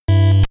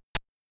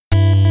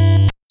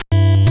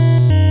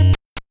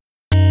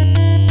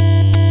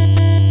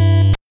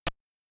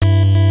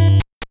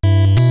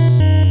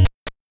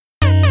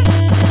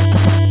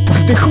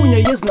Chuj nie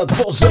jest na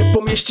dworze,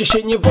 po mieście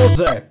się nie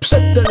wożę. Przed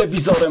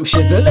telewizorem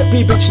siedzę,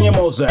 lepiej być nie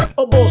może.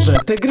 O Boże,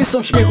 te gry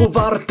są śmiechu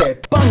warte.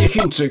 Panie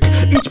Chińczyk,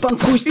 idź pan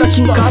w chuj z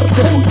takim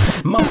kartem.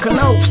 Mam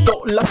kanałów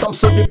 100, latam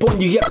sobie po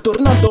nich jak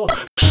tornado.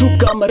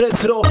 Szukam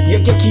retro,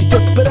 jak jakiś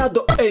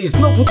desperado. Ej,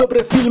 znowu dobre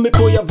filmy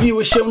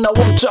pojawiły się na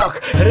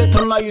łączach.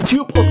 Retro na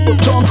YouTube od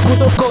początku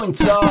do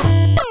końca.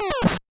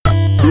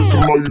 Retro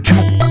na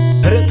YouTube,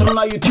 Retro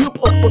na YouTube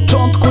od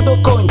początku do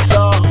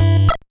końca.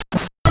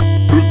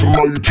 retro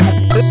na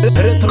YouTube.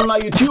 Retro na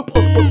YouTube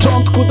od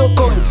początku do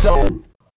końca.